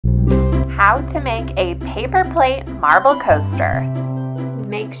how to make a paper plate marble coaster.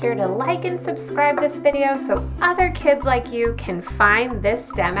 Make sure to like and subscribe this video so other kids like you can find this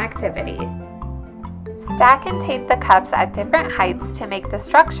STEM activity. Stack and tape the cups at different heights to make the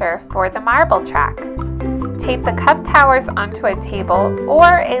structure for the marble track. Tape the cup towers onto a table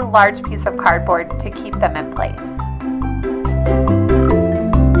or a large piece of cardboard to keep them in place.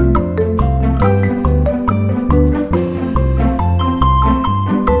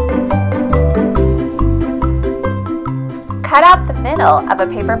 Cut out the middle of a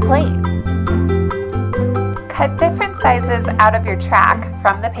paper plate. Cut different sizes out of your track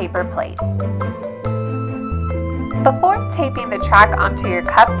from the paper plate. Before taping the track onto your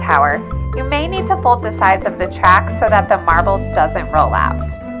cup tower, you may need to fold the sides of the track so that the marble doesn't roll out.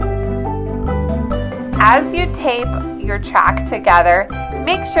 As you tape your track together,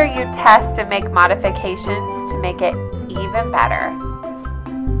 make sure you test and make modifications to make it even better.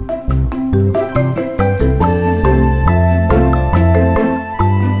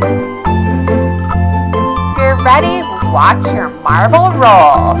 So you're ready? Watch your marble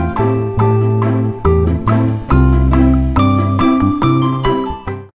roll.